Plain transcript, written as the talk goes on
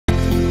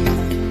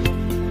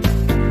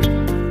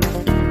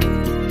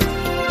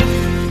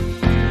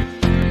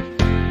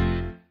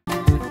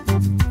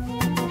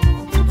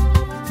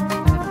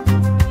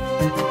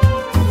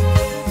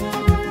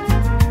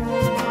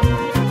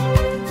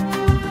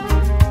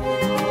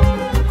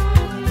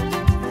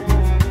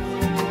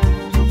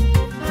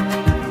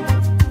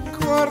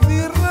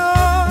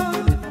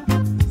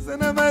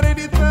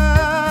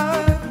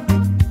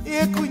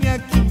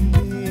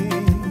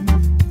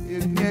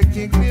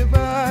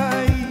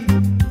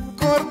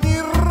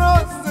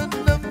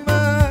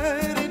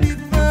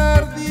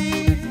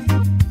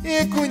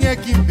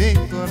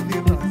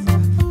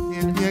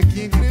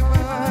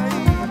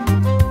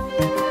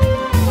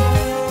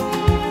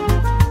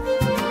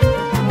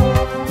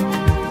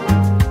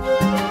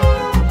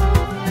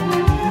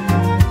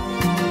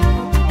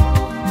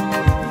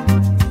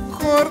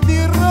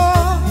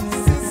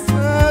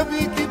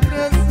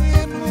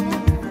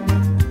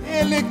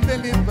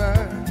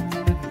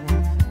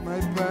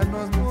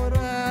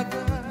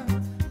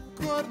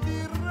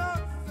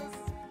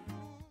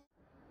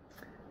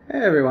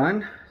Hey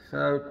everyone,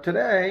 so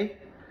today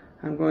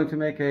I'm going to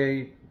make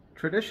a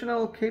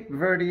traditional Cape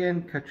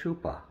Verdean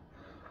Cachupa.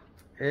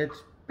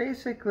 It's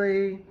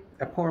basically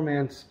a poor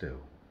man's stew,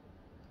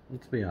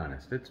 let's be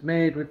honest. It's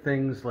made with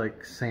things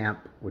like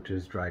samp, which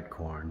is dried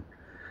corn,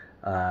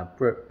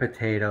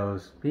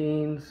 potatoes,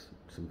 beans,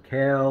 some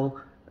kale,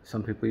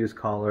 some people use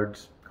collard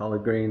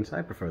greens.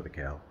 I prefer the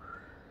kale.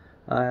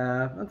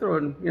 I'm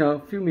throwing, a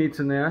few meats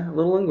in there, a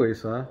little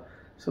linguiça,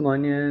 some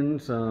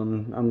onions,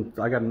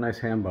 I got a nice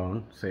ham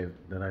bone saved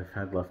that I've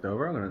had left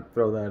over. I'm going to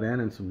throw that in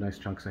and some nice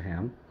chunks of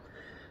ham,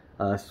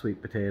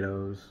 sweet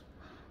potatoes,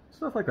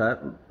 stuff like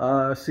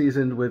that,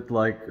 seasoned with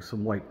like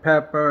some white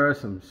pepper,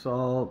 some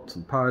salt,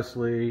 some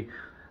parsley,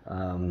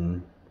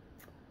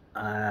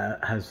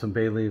 has some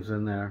bay leaves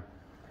in there.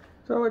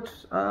 So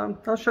it's,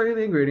 I'll show you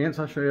the ingredients.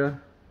 I'll show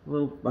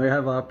you I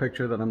have a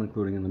picture that I'm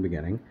including in the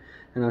beginning,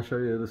 and I'll show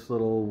you this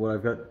little, what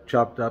I've got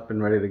chopped up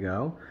and ready to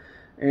go.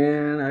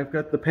 And I've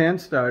got the pan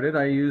started.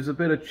 I use a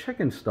bit of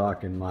chicken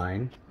stock in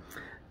mine,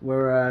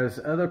 whereas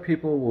other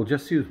people will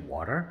just use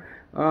water.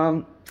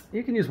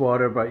 You can use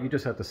water, but you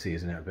just have to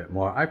season it a bit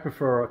more. I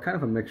prefer kind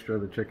of a mixture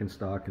of the chicken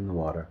stock and the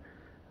water.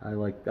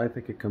 I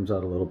think it comes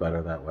out a little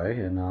better that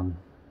way. And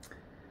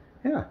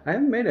yeah, I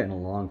haven't made it in a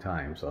long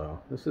time, so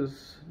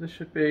this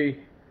should be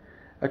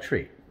a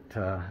treat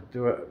to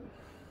do it.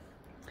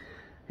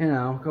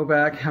 Go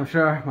back. I'm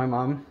sure my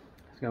mom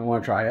is going to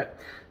want to try it.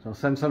 So I'll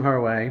send some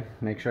her way,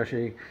 make sure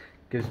she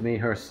gives me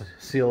her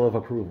seal of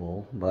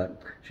approval.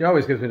 But she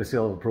always gives me the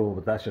seal of approval,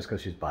 but that's just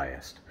because she's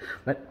biased.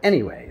 But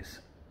anyways,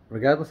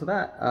 regardless of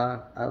that,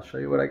 I'll show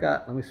you what I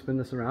got. Let me spin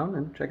this around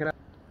and check it out.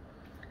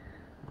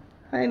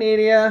 Hi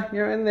Nidia,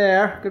 you're in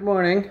there. Good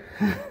morning.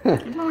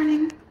 Good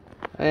morning.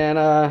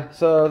 And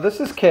so this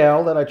is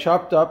kale that I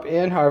chopped up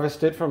and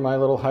harvested from my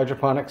little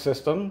hydroponic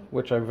system,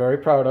 which I'm very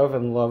proud of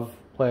and love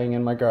playing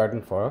in my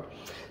garden for.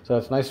 So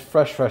it's nice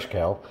fresh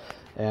kale.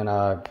 And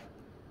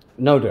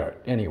no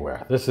dirt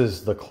anywhere. This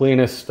is the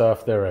cleanest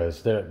stuff there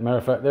is. Matter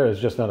of fact, there is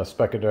just not a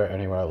speck of dirt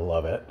anywhere. I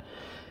love it.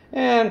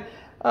 And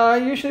I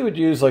usually would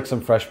use like some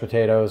fresh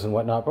potatoes and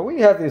whatnot, but we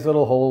have these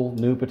little whole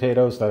new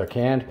potatoes that are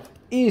canned.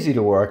 Easy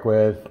to work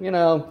with.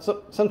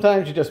 So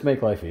sometimes you just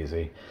make life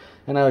easy.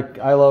 And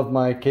I love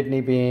my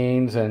kidney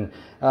beans, and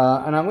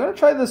I'm going to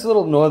try this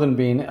little northern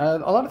bean. A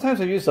lot of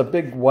times I've used a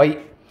big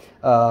white,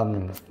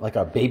 like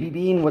a baby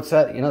bean. What's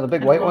that? The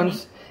big white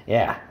ones?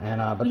 Yeah,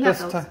 and but this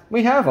time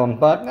we have them,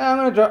 but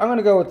I'm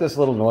gonna go with this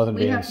little northern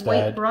bean instead. We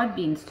have white broad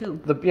beans too.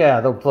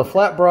 The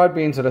flat broad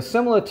beans that are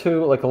similar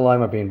to like a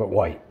lima bean but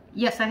white.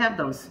 Yes, I have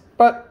those.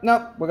 But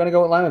no, we're gonna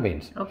go with lima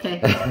beans.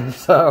 Okay.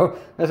 So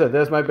as I said,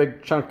 there's my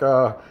big chunk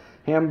of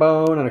ham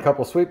bone and a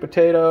couple sweet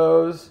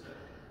potatoes,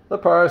 the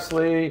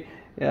parsley.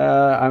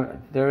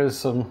 There is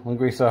some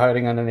linguiça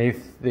hiding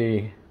underneath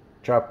the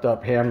chopped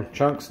up ham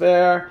chunks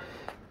there.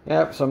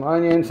 Yep, some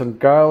onions, some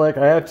garlic.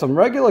 I had some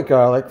regular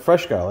garlic,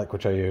 fresh garlic,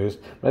 which I used,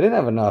 but I didn't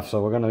have enough,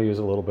 so we're going to use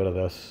a little bit of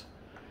this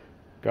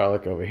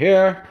garlic over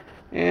here.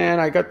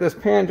 And I got this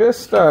pan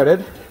just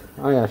started.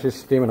 Oh yeah, she's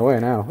steaming away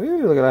now.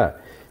 Ooh, look at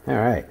that. All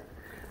right.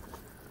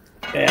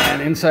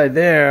 And inside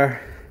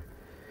there,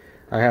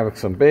 I have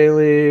some bay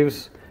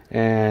leaves,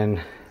 and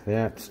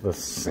that's the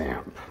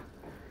samp.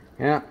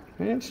 Yeah,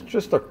 it's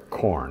just a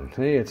corn.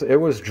 See,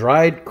 it was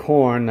dried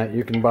corn that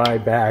you can buy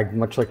bagged,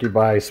 much like you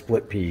buy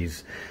split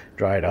peas.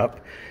 Dried up,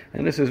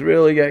 and this is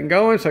really getting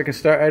going, so I can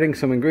start adding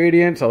some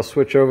ingredients. I'll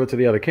switch over to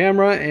the other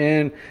camera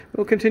and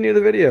we'll continue the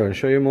video and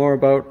show you more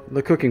about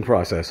the cooking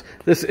process.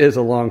 This is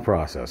a long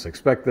process.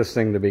 Expect this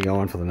thing to be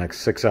going for the next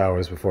 6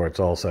 hours before it's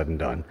all said and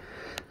done.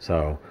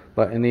 So,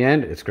 but in the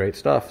end, it's great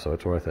stuff, so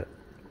it's worth it.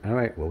 All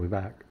right, we'll be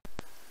back.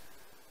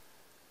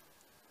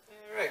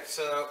 All right,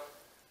 so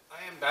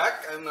I am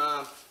back. I'm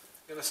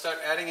going to start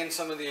adding in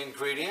some of the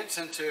ingredients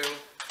into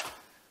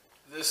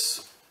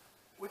this,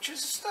 which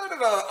has started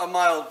a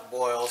mild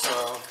boil, so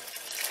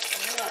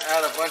I'm going to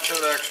add a bunch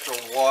of extra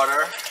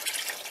water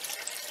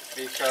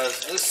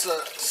because this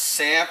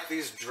samp,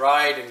 these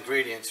dried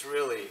ingredients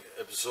really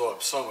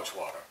absorb so much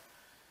water.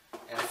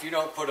 And if you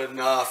don't put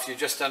enough, you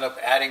just end up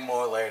adding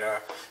more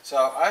later.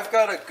 So I've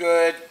got a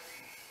good,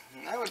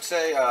 I would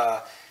say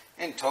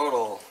in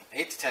total,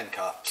 8 to 10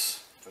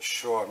 cups for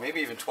sure, maybe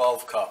even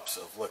 12 cups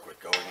of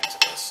liquid going into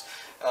this.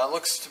 It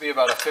looks to be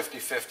about a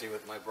 50-50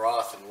 with my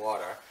broth and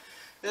water.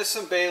 There's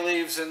some bay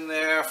leaves in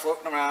there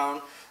floating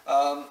around.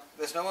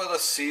 There's no other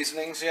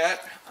seasonings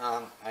yet.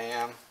 I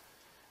am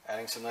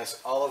adding some nice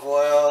olive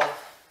oil.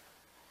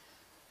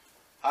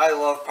 I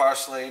love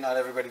parsley. Not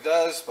everybody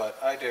does, but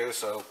I do,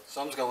 so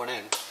some's going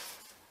in.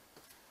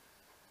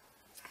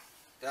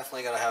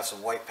 Definitely got to have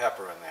some white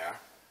pepper in there.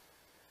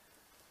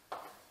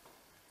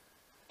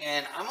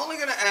 And I'm only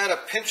going to add a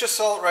pinch of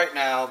salt right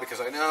now because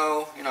I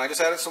know, I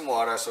just added some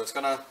water, so it's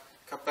going to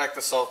cut back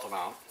the salt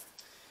amount.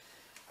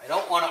 I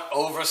don't want to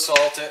over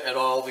salt it at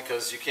all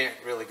because you can't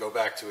really go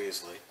back too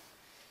easily.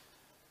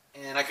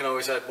 And I can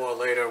always add more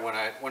later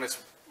when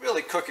it's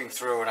really cooking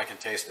through and I can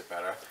taste it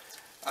better.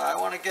 I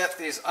want to get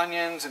these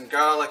onions and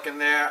garlic in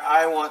there.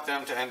 I want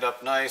them to end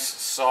up nice,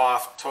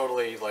 soft,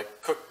 totally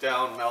like cooked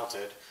down,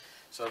 melted.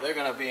 So they're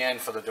going to be in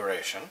for the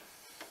duration.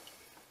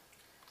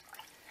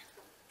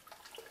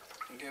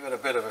 Give it a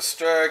bit of a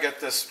stir,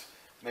 get this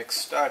mix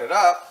started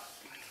up.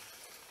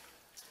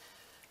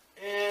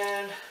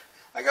 And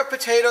I got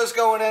potatoes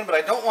going in, but I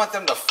don't want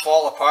them to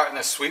fall apart in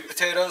the sweet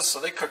potatoes, so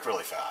they cook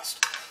really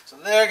fast. So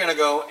they're going to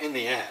go in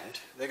the end.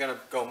 They're going to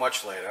go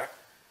much later.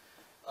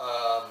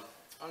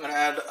 I'm going to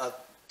add a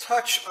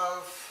touch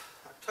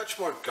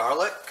more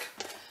garlic.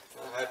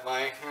 I had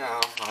my,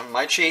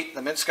 my cheat,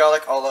 the minced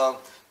garlic, although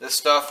this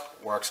stuff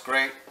works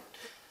great.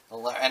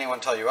 Don't let anyone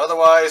tell you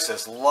otherwise.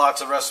 There's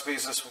lots of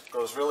recipes this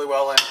goes really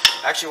well in.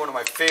 Actually, one of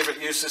my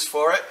favorite uses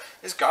for it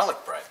is garlic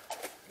bread.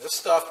 This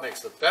stuff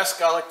makes the best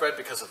garlic bread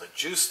because of the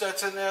juice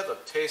that's in there. The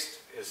taste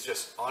is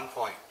just on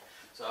point.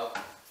 So,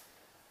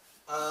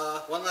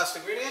 one last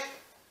ingredient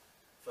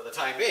for the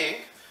time being.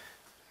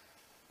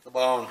 The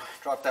bone.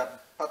 Drop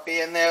that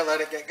puppy in there,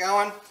 let it get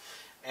going,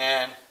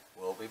 and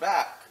we'll be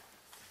back.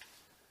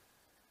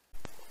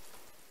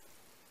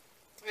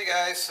 Hey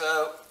guys,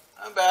 so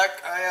I'm back.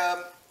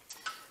 I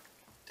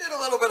did a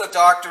little bit of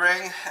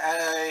doctoring, and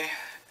I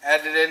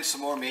added in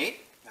some more meat.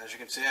 As you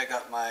can see, I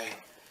got my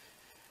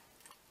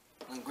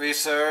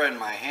greaser and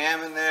my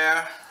ham in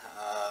there.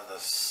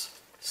 This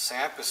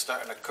samp is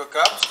starting to cook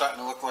up, starting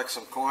to look like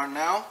some corn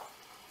now.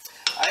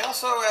 I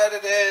also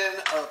added in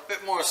a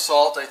bit more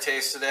salt. I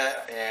tasted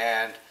it,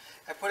 and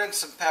I put in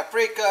some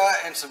paprika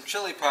and some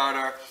chili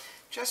powder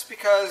just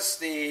because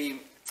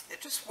it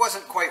just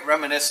wasn't quite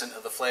reminiscent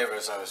of the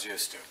flavors I was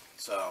used to.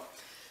 So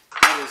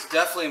it is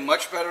definitely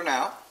much better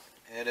now.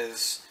 It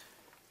is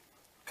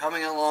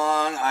coming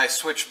along. I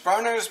switched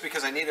burners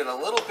because I needed a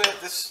little bit.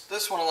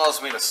 This one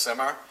allows me to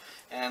simmer,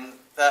 and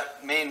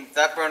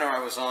that burner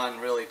I was on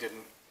really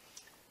didn't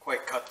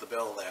quite cut the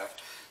bill there.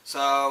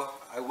 So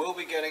I will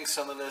be getting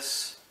some of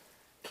this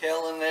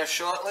kale in there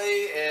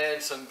shortly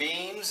and some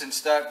beans and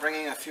start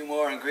bringing a few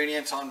more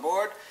ingredients on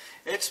board.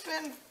 It's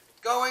been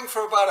going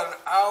for about an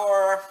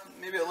hour,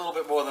 maybe a little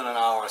bit more than an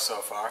hour so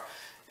far,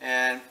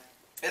 and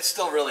it's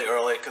still really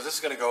early because this is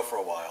going to go for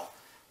a while.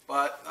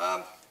 But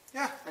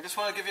yeah, I just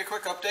want to give you a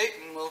quick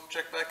update and we'll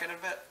check back in a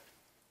bit.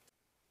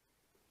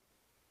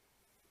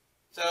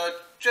 So it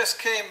just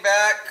came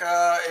back,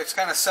 it's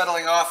kind of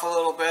settling off a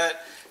little bit.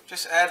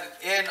 Just added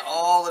in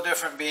all the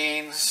different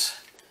beans.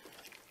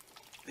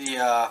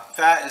 The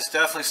fat is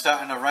definitely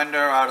starting to render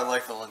out of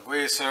like the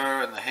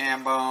linguiça and the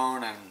ham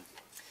bone, and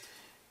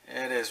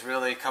it is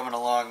really coming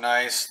along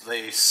nice.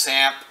 The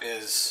samp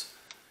is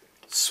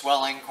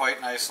swelling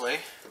quite nicely,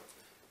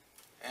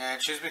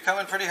 and she's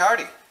becoming pretty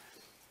hearty.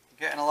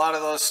 Getting a lot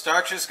of those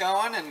starches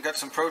going and got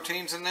some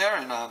proteins in there,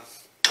 and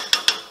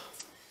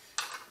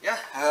yeah,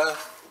 a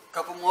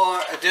couple more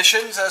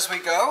additions as we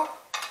go.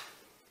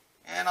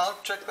 And I'll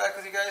check back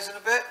with you guys in a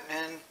bit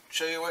and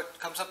show you what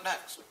comes up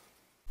next.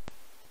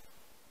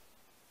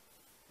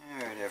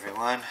 Alright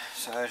everyone,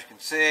 so as you can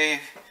see,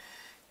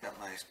 got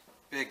my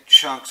big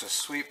chunks of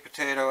sweet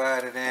potato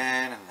added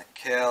in, and the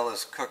kale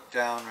is cooked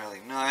down really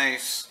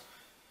nice.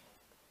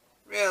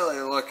 Really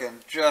looking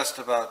just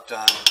about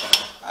done.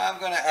 I'm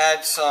going to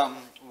add some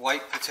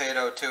white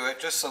potato to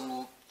it, just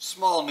some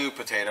small new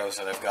potatoes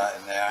that I've got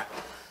in there.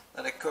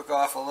 Let it cook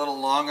off a little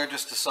longer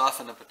just to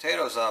soften the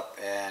potatoes up,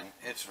 and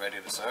it's ready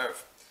to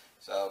serve.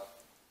 So,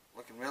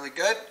 looking really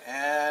good,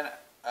 and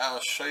I'll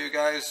show you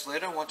guys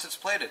later once it's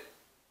plated.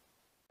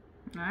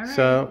 All right.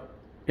 So,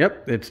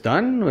 yep, it's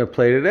done. We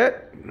plated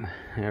it.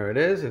 There it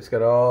is. It's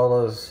got all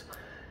those,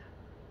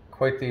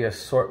 quite the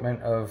assortment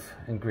of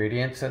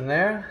ingredients in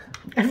there.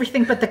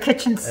 Everything but the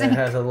kitchen sink. It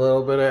has a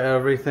little bit of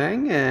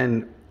everything,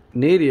 and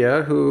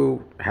Nidia,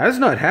 who has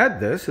not had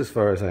this as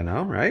far as I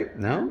know, right?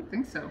 No? I don't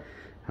think so.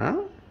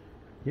 Huh?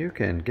 You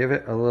can give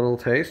it a little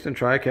taste and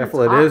try.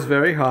 Careful, It's it hot. is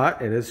very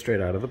hot. It is straight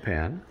out of the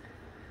pan.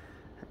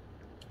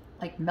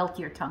 Like melt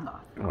your tongue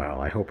off. Well,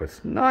 I hope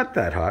it's not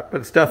that hot, but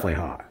it's definitely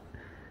hot.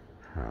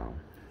 So.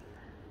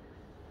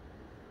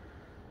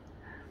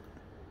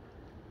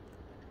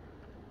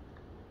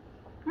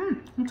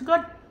 It's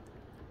good.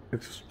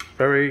 It's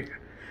very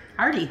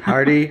Hearty.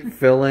 hearty,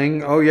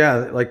 filling. Oh yeah,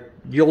 like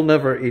you'll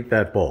never eat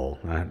that bowl.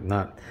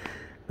 Not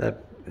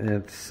that.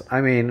 It's.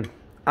 I mean,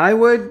 I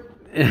would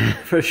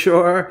for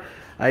sure.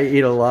 I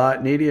eat a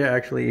lot. Nidia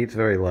actually eats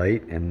very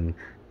light, and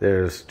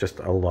there's just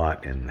a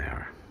lot in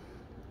there.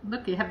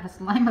 Look, you have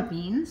this lima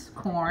beans,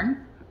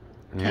 corn,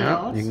 Yeah,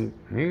 kales.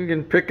 you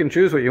can pick and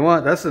choose what you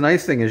want. That's the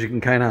nice thing, is you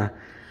can kind of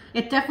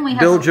It definitely has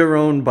build your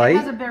own It bite.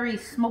 has a very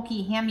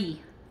smoky,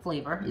 hammy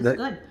flavor. It's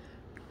good.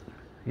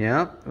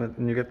 Yeah, but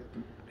you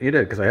did,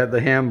 because I had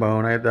the ham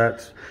bone, I had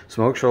that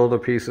smoked shoulder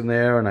piece in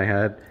there, and I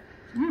had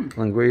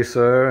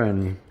linguiça,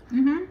 and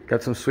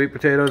got some sweet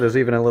potato. There's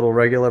even a little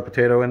regular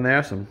potato in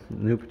there, some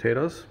new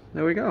potatoes.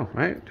 There we go,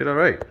 right? Did all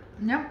right.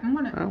 Yep, I'm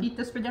going to eat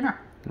this for dinner.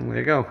 There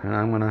you go, and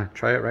I'm going to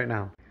try it right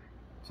now.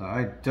 So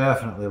I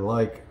definitely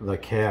like the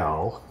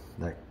kale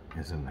that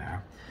is in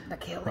there. The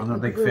kale. I'm a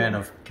big fan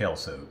of kale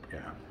soup,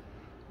 yeah.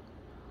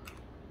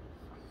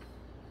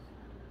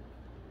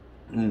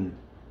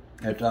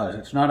 It does.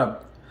 It's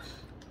not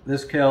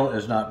this kale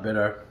is not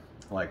bitter.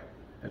 Like,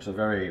 it's a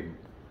very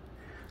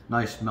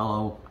Nice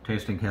mellow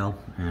tasting kale,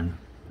 and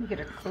You get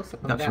a close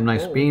up of got that some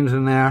nice bowl. beans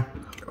in there.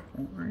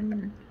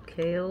 Corn,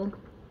 kale.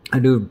 I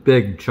do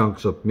big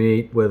chunks of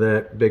meat with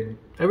it.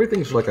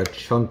 Everything's like a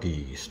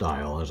chunky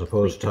style as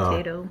opposed Sweet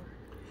potato.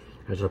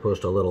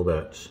 to little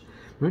bits.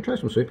 I'm gonna try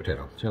some sweet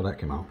potato. See how that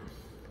came out.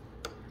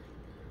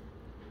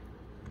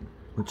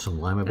 With some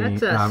lima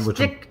beans. That's a with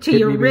some stick to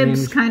your kidney ribs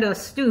beans. kind of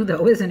stew,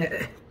 though, isn't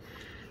it?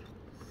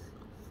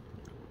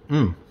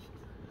 Mmm.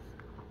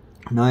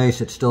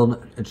 Nice. It's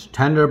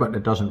tender, but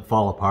it doesn't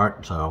fall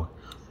apart. So,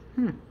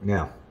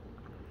 yeah.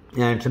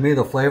 And to me,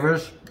 the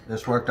flavors,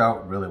 this worked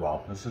out really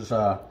well. This is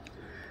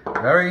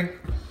very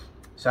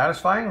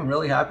satisfying. I'm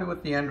really happy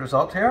with the end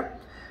result here.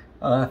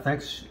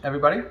 Thanks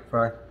everybody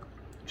for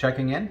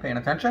checking in, paying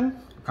attention.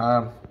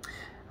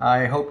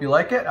 I hope you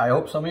like it. I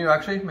hope some of you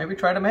actually maybe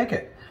try to make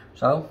it.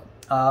 So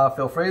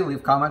feel free,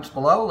 leave comments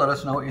below. Let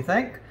us know what you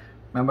think.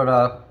 Remember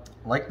to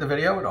like the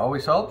video, it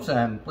always helps.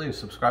 And please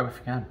subscribe if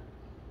you can.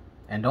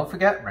 And don't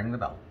forget, ring the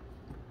bell.